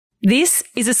This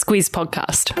is a Squiz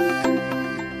podcast.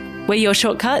 We're your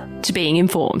shortcut to being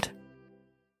informed.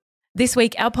 This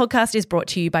week, our podcast is brought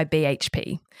to you by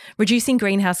BHP. Reducing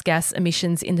greenhouse gas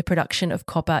emissions in the production of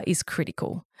copper is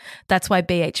critical. That's why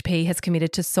BHP has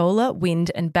committed to solar,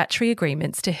 wind and battery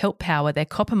agreements to help power their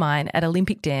copper mine at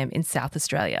Olympic Dam in South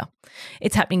Australia.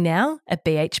 It's happening now at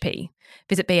BHP.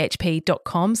 Visit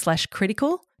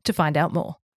bhp.com/critical to find out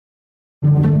more.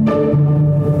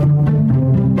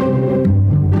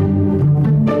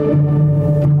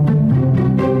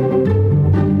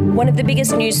 One of the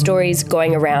biggest news stories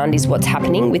going around is what's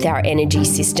happening with our energy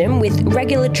system, with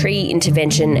regulatory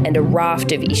intervention and a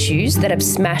raft of issues that have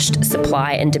smashed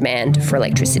supply and demand for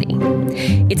electricity.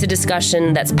 It's a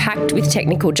discussion that's packed with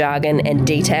technical jargon and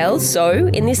details, so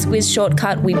in this Squiz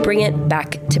shortcut we bring it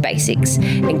back to basics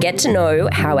and get to know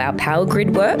how our power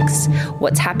grid works,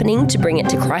 what's happening to bring it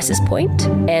to crisis point,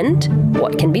 and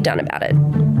what can be done about it.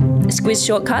 Squiz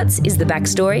Shortcuts is the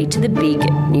backstory to the big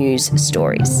news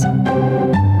stories.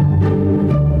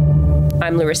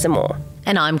 I'm Larissa Moore.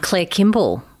 And I'm Claire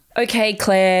Kimball. Okay,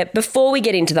 Claire, before we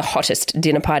get into the hottest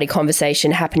dinner party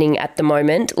conversation happening at the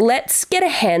moment, let's get a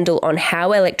handle on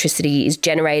how electricity is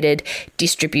generated,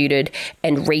 distributed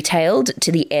and retailed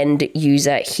to the end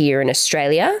user here in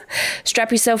Australia.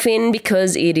 Strap yourself in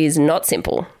because it is not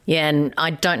simple. Yeah, and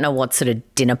I don't know what sort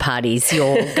of dinner parties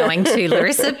you're going to,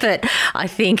 Larissa, but I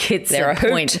think it's a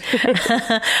point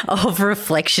of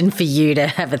reflection for you to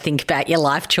have a think about your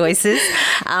life choices.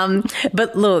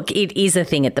 But look, it is a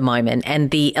thing at the moment, and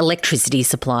the electricity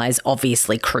supply is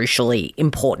obviously crucially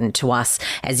important to us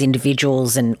as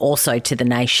individuals and also to the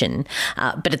nation.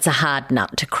 But it's a hard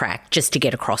nut to crack just to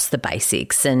get across the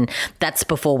basics, and that's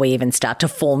before we even start to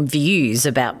form views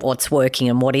about what's working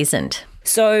and what isn't.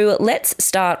 So let's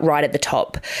start right at the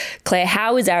top. Claire,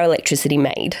 how is our electricity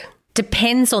made?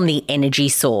 Depends on the energy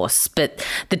source, but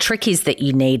the trick is that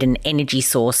you need an energy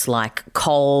source like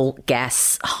coal,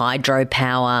 gas,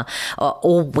 hydropower,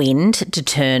 or wind to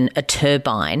turn a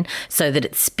turbine so that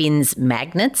it spins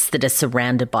magnets that are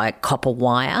surrounded by a copper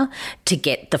wire to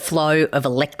get the flow of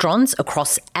electrons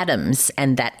across atoms,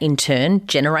 and that in turn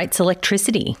generates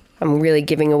electricity. I'm really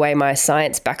giving away my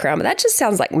science background, but that just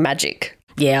sounds like magic.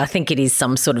 Yeah, I think it is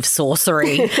some sort of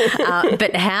sorcery.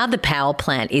 But how the power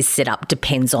plant is set up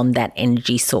depends on that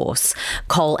energy source.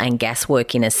 Coal and gas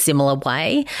work in a similar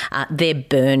way. They're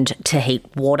burned to heat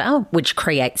water, which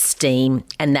creates steam,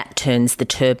 and that turns the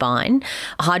turbine.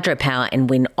 Hydropower and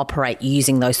wind operate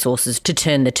using those sources to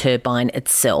turn the turbine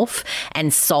itself.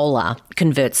 And solar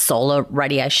converts solar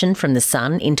radiation from the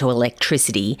sun into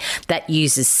electricity that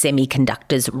uses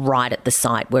semiconductors right at the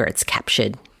site where it's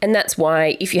captured. And that's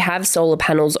why if you have solar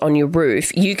panels on your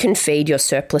roof, you can feed your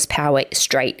surplus power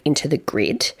straight into the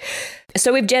grid.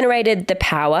 So we've generated the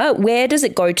power. Where does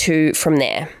it go to from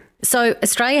there? So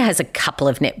Australia has a couple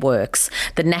of networks.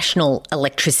 The National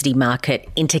Electricity Market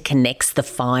interconnects the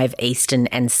 5 eastern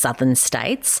and southern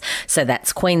states. So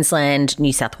that's Queensland,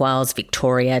 New South Wales,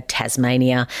 Victoria,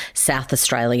 Tasmania, South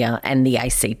Australia and the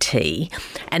ACT.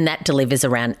 And that delivers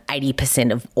around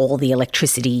 80% of all the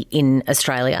electricity in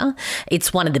Australia.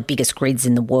 It's one of the biggest grids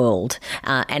in the world.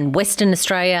 And Western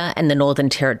Australia and the Northern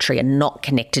Territory are not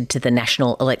connected to the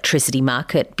National Electricity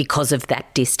Market because of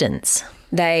that distance.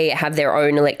 They have their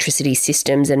own electricity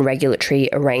systems and regulatory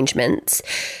arrangements.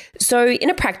 So in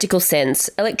a practical sense,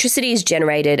 electricity is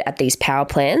generated at these power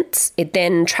plants. It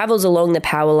then travels along the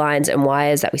power lines and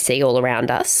wires that we see all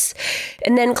around us.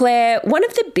 And then, Claire, one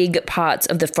of the big parts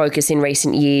of the focus in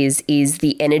recent years is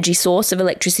the energy source of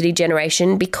electricity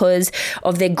generation because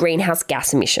of their greenhouse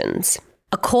gas emissions.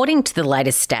 According to the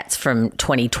latest stats from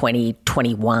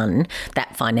 2020-21,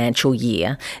 that financial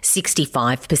year,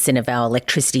 65% of our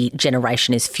electricity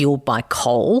generation is fuelled by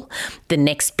coal. The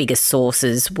next biggest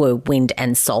sources were wind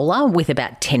and solar, with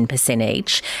about 10%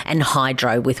 each, and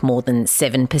hydro with more than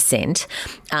 7%.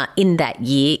 In that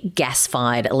year,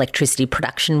 gas-fired electricity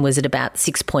production was at about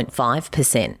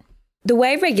 6.5%. The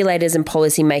way regulators and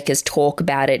policymakers talk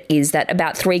about it is that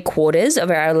about 3/4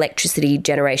 of our electricity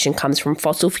generation comes from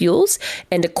fossil fuels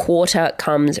and 1/4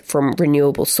 comes from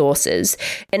renewable sources.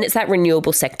 And it's that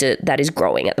renewable sector that is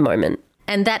growing at the moment.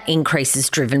 And that increase is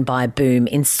driven by a boom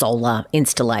in solar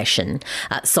installation.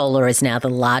 Solar is now the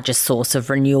largest source of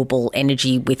renewable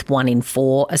energy, with 1 in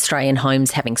 4 Australian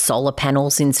homes having solar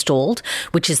panels installed,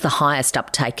 which is the highest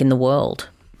uptake in the world.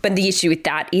 But the issue with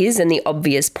that is, and the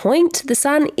obvious point, the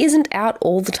sun isn't out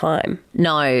all the time.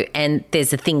 No, and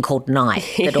there's a thing called night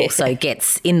that also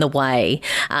gets in the way.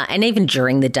 And even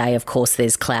during the day, of course,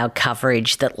 there's cloud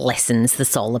coverage that lessens the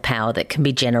solar power that can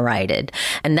be generated.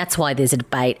 And that's why there's a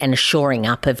debate and a shoring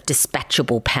up of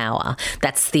dispatchable power.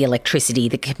 That's the electricity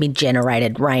that can be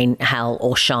generated, rain, hail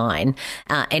or shine.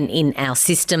 And in our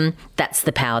system, that's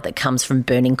the power that comes from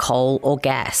burning coal or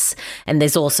gas. And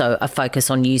there's also a focus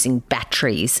on using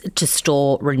batteries to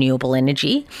store renewable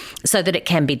energy so that it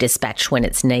can be dispatched when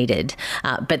it's needed.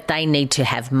 But they need to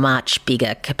have much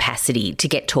bigger capacity to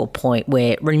get to a point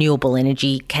where renewable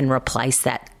energy can replace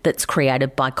that's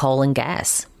created by coal and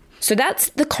gas. So that's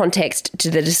the context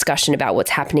to the discussion about what's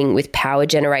happening with power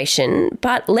generation,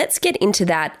 but let's get into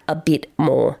that a bit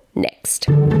more next.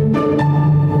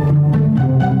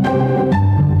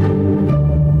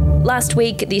 Last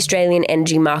week, the Australian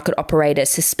Energy Market Operator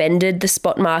suspended the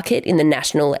spot market in the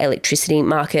national electricity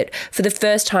market for the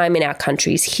first time in our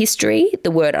country's history.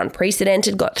 The word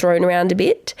unprecedented got thrown around a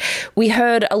bit. We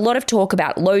heard a lot of talk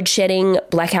about load shedding,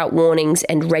 blackout warnings,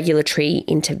 and regulatory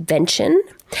intervention.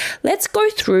 Let's go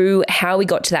through how we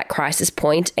got to that crisis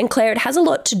point. And Claire, it has a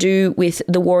lot to do with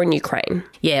the war in Ukraine.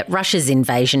 Yeah, Russia's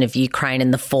invasion of Ukraine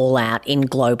and the fallout in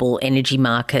global energy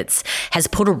markets has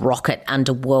put a rocket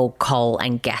under world coal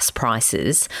and gas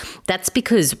prices. That's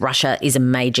because Russia is a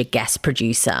major gas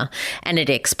producer and it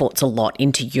exports a lot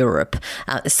into Europe.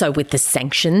 So with the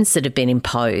sanctions that have been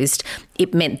imposed,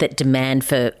 it meant that demand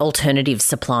for alternative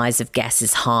supplies of gas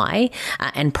is high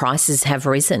and prices have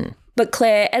risen. But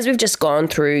Claire, as we've just gone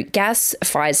through, gas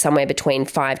fires somewhere between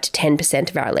 5 to 10%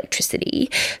 of our electricity.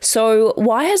 So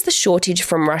why has the shortage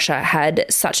from Russia had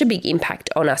such a big impact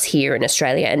on us here in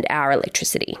Australia and our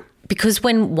electricity? Because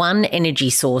when one energy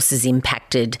source is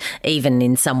impacted, even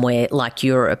in somewhere like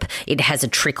Europe, it has a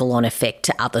trickle-on effect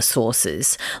to other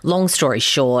sources. Long story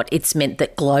short, it's meant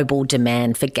that global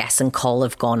demand for gas and coal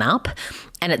have gone up,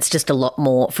 and it's just a lot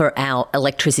more for our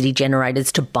electricity generators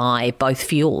to buy both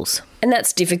fuels. And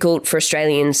that's difficult for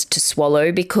Australians to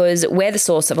swallow because we're the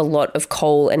source of a lot of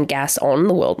coal and gas on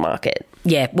the world market.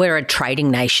 Yeah, we're a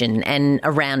trading nation and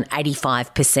around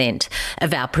 85%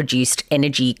 of our produced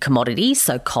energy commodities,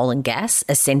 so coal and gas,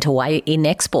 are sent away in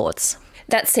exports.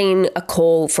 That's seen a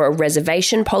call for a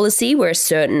reservation policy where a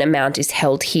certain amount is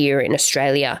held here in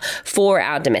Australia for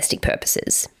our domestic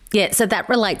purposes. Yeah, so that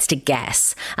relates to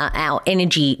gas. Our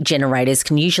energy generators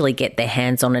can usually get their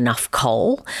hands on enough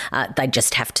coal. They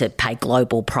just have to pay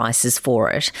global prices for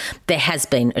it. There has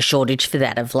been a shortage for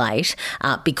that of late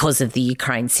because of the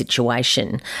Ukraine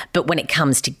situation. But when it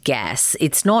comes to gas,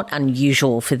 it's not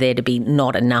unusual for there to be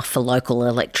not enough for local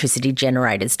electricity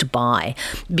generators to buy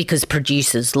because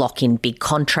producers lock in big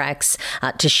contracts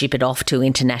to ship it off to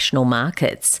international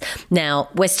markets. Now,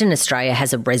 Western Australia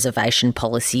has a reservation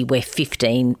policy where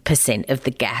 15% of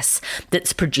the gas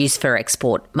that's produced for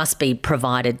export must be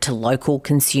provided to local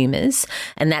consumers,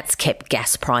 and that's kept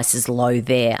gas prices low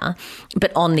there.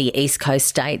 But on the East Coast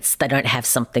states, they don't have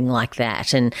something like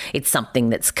that, and it's something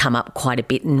that's come up quite a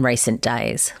bit in recent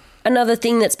days. Another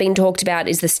thing that's been talked about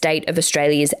is the state of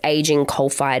Australia's ageing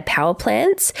coal-fired power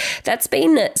plants. That's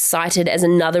been cited as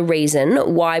another reason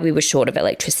why we were short of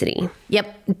electricity.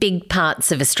 Yep, big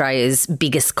parts of Australia's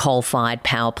biggest coal-fired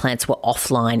power plants were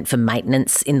offline for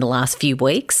maintenance in the last few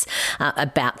weeks.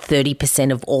 About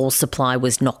 30% of all supply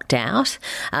was knocked out.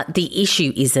 The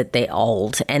issue is that they're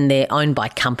old and they're owned by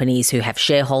companies who have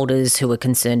shareholders who are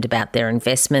concerned about their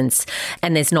investments,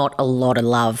 and there's not a lot of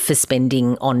love for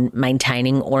spending on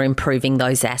maintaining or improving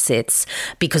those assets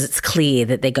because it's clear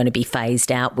that they're going to be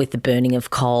phased out with the burning of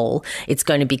coal. It's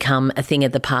going to become a thing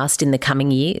of the past in the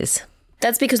coming years.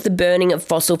 That's because the burning of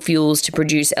fossil fuels to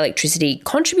produce electricity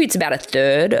contributes about a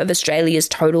third of Australia's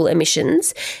total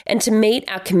emissions. And to meet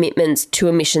our commitments to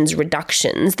emissions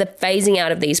reductions, the phasing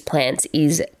out of these plants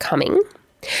is coming.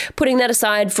 Putting that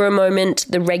aside for a moment,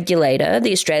 the regulator,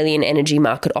 the Australian Energy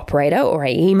Market Operator, or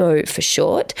AEMO for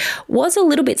short, was a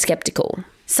little bit sceptical.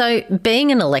 So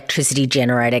being an electricity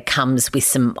generator comes with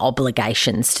some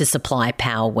obligations to supply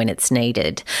power when it's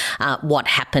needed. What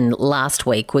happened last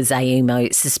week was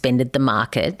AEMO suspended the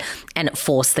market and it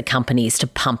forced the companies to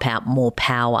pump out more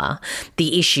power.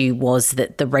 The issue was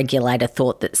that the regulator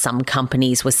thought that some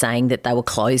companies were saying that they were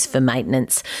closed for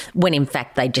maintenance when in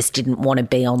fact they just didn't want to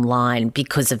be online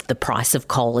because of the price of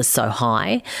coal is so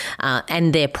high.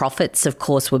 And their profits, of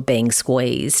course, were being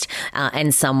squeezed.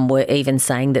 And some were even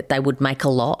saying that they would make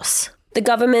a loss. The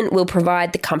government will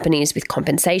provide the companies with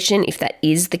compensation if that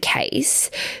is the case.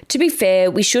 To be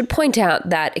fair, we should point out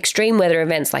that extreme weather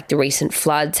events like the recent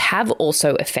floods have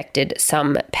also affected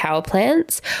some power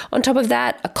plants. On top of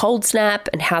that, a cold snap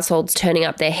and households turning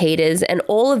up their heaters, and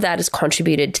all of that has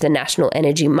contributed to the national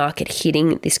energy market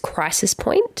hitting this crisis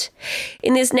point.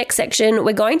 In this next section,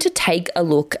 we're going to take a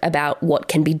look about what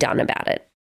can be done about it.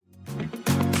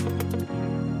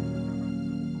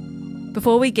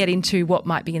 Before we get into what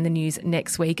might be in the news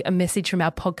next week, a message from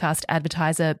our podcast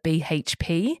advertiser,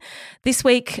 BHP. This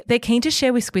week, they're keen to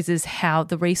share with Squizzes how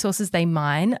the resources they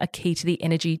mine are key to the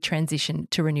energy transition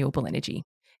to renewable energy.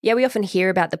 Yeah, we often hear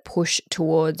about the push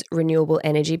towards renewable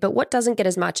energy, but what doesn't get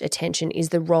as much attention is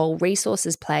the role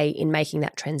resources play in making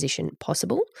that transition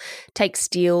possible. Take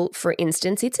steel, for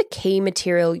instance. It's a key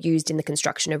material used in the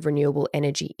construction of renewable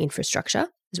energy infrastructure,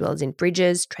 as well as in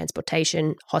bridges,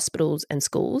 transportation, hospitals and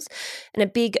schools. And a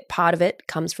big part of it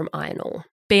comes from iron ore.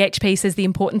 BHP says the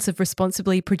importance of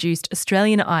responsibly produced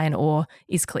Australian iron ore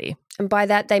is clear. And by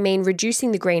that, they mean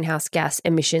reducing the greenhouse gas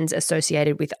emissions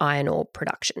associated with iron ore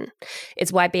production.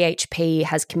 It's why BHP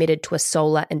has committed to a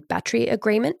solar and battery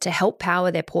agreement to help power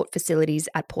their port facilities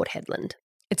at Port Hedland.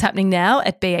 It's happening now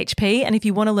at BHP, and if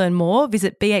you want to learn more,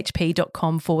 visit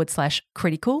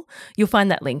bhp.com/critical. You'll find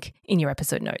that link in your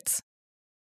episode notes.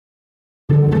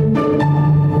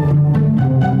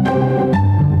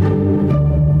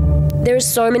 There are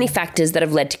so many factors that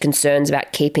have led to concerns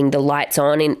about keeping the lights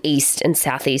on in East and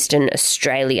Southeastern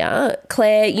Australia.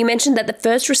 Claire, you mentioned that the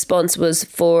first response was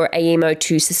for AEMO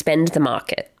to suspend the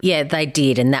market. Yeah, they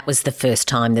did, and that was the first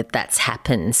time that that's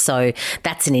happened. So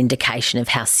that's an indication of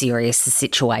how serious the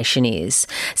situation is.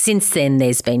 Since then,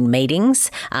 there's been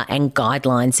meetings and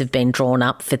guidelines have been drawn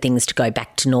up for things to go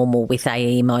back to normal, with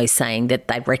AEMO saying that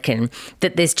they reckon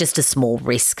that there's just a small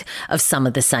risk of some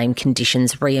of the same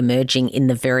conditions re-emerging in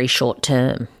the very short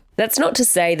term. That's not to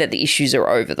say that the issues are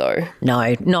over, though.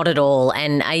 No, not at all.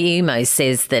 And AEMO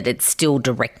says that it's still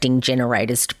directing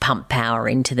generators to pump power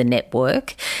into the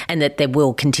network, and that there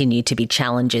will continue to be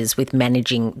challenges with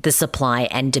managing the supply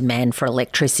and demand for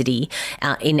electricity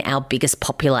in our biggest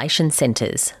population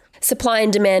centres. Supply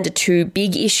and demand are two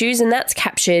big issues, and that's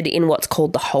captured in what's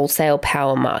called the wholesale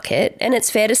power market. And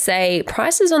it's fair to say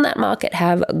prices on that market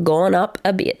have gone up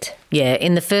a bit. Yeah,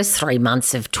 in the first 3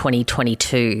 months of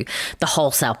 2022, the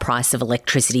wholesale price of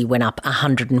electricity went up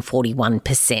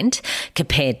 141%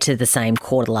 compared to the same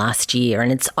quarter last year,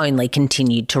 and it's only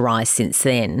continued to rise since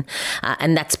then.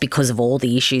 And that's because of all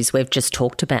the issues we've just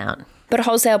talked about. But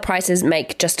wholesale prices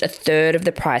make just a third of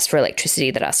the price for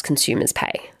electricity that us consumers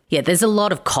pay. Yeah, there's a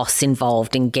lot of costs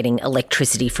involved in getting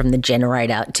electricity from the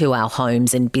generator to our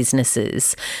homes and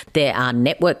businesses. There are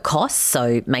network costs,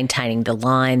 so maintaining the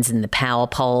lines and the power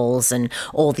poles and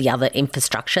all the other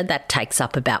infrastructure. That takes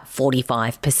up about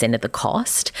 45% of the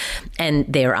cost. And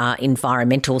there are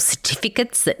environmental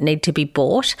certificates that need to be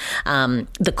bought.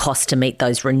 The cost to meet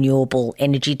those renewable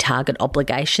energy target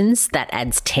obligations, that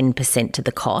adds 10% to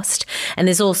the cost. And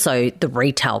there's also the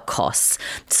retail costs.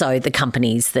 So the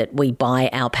companies that we buy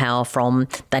our power from,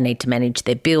 they need to manage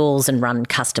their bills and run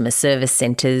customer service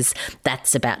centres.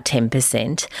 That's about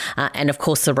 10%. And of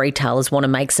course, the retailers want to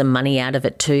make some money out of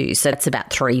it too. So that's about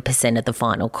 3% of the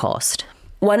final cost.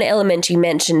 One element you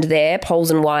mentioned there,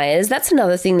 poles and wires, that's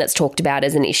another thing that's talked about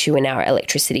as an issue in our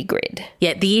electricity grid.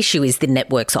 Yeah, the issue is the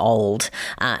network's old,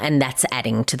 and that's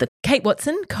adding to the... Kate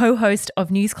Watson, co-host of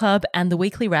News Club and The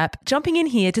Weekly Wrap, jumping in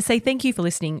here to say thank you for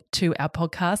listening to our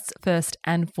podcasts first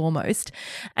and foremost.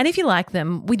 And if you like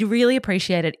them, we'd really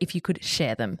appreciate it if you could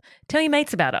share them. Tell your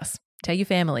mates about us. Tell your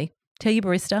family. Tell your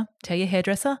barista, tell your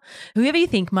hairdresser, whoever you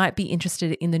think might be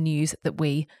interested in the news that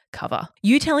we cover.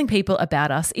 You telling people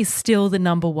about us is still the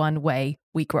number one way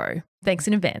we grow. Thanks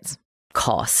in advance.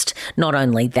 Cost. Not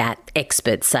only that,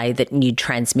 experts say that new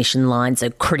transmission lines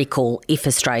are critical if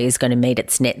Australia is going to meet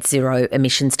its net zero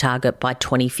emissions target by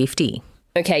 2050.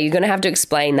 Okay, you're going to have to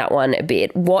explain that one a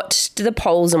bit. What do the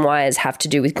poles and wires have to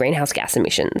do with greenhouse gas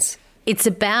emissions? It's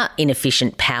about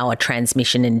inefficient power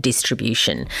transmission and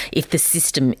distribution. If the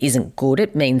system isn't good,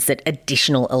 it means that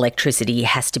additional electricity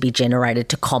has to be generated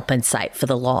to compensate for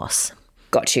the loss.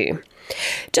 Got you.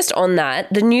 Just on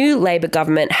that, the new Labor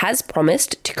government has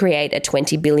promised to create a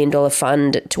 $20 billion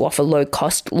fund to offer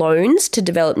low-cost loans to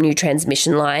develop new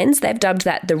transmission lines. They've dubbed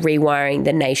that the Rewiring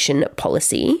the Nation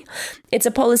policy. It's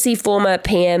a policy former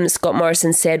PM Scott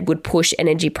Morrison said would push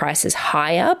energy prices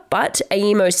higher, but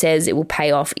AEMO says it will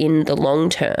pay off in the long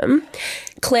term.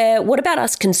 Claire, what about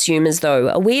us consumers though?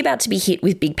 Are we about to be hit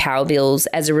with big power bills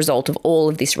as a result of all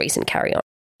of this recent carry-on?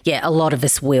 Yeah, a lot of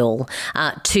us will.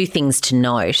 Two things to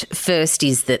note. First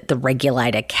is that the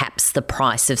regulator caps the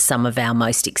price of some of our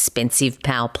most expensive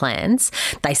power plans.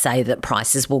 They say that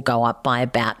prices will go up by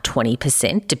about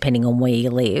 20% depending on where you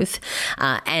live.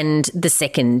 And the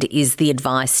second is the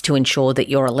advice to ensure that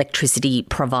your electricity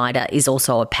provider is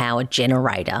also a power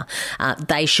generator.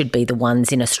 They should be the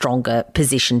ones in a stronger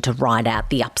position to ride out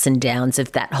the ups and downs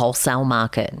of that wholesale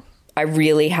market. I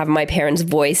really have my parents'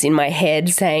 voice in my head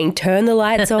saying, turn the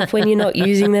lights off when you're not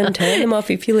using them, turn them off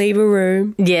if you leave a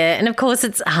room. Yeah, and of course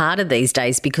it's harder these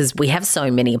days because we have so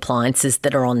many appliances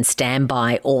that are on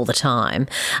standby all the time.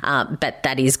 But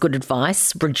that is good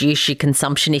advice. Reduce your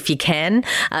consumption if you can.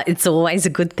 It's always a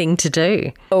good thing to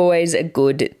do. Always a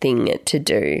good thing to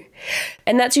do.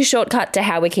 And that's your shortcut to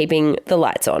how we're keeping the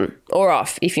lights on or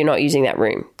off if you're not using that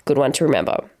room. Good one to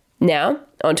remember. Now,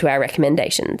 on to our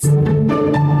recommendations.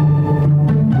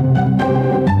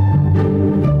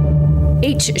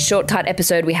 Each shortcut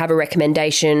episode, we have a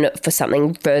recommendation for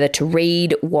something further to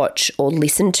read, watch, or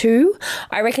listen to.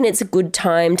 I reckon it's a good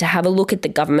time to have a look at the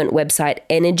government website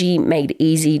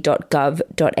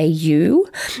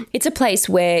energymadeeasy.gov.au. It's a place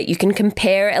where you can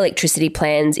compare electricity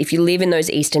plans if you live in those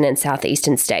eastern and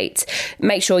southeastern states.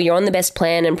 Make sure you're on the best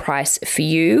plan and price for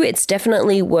you. It's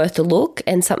definitely worth a look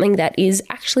and something that is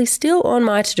actually still on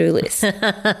my to-do list.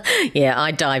 Yeah, I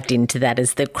dived into that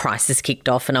as the crisis kicked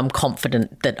off, and I'm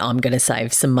confident that I'm going to save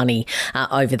some money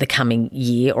over the coming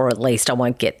year, or at least I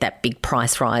won't get that big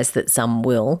price rise that some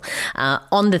will.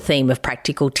 On the theme of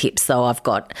practical tips, though, I've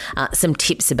got some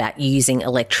tips about using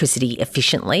electricity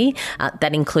efficiently.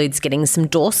 That includes getting some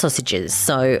door sausages.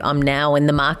 So I'm now in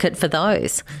the market for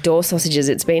those. Door sausages,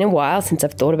 it's been a while since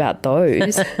I've thought about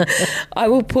those. I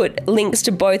will put links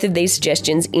to both of these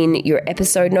suggestions in your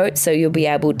episode notes so you'll be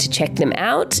able to check them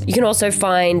out. You can also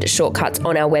find shortcuts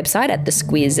on our website at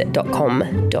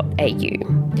thesquiz.com.au.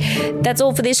 That's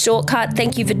all for this shortcut.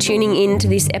 Thank you for tuning in to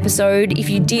this episode. If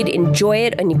you did enjoy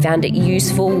it and you found it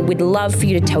useful, we'd love for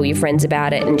you to tell your friends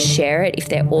about it and share it if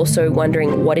they're also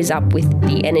wondering what is up with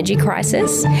the energy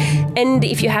crisis. And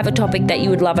if you have a topic that you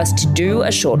would love us to do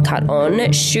a shortcut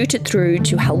on, shoot it through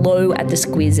to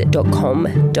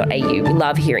hello@thesquiz.com.au. We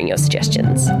love hearing your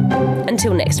suggestions.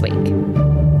 Until next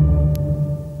week.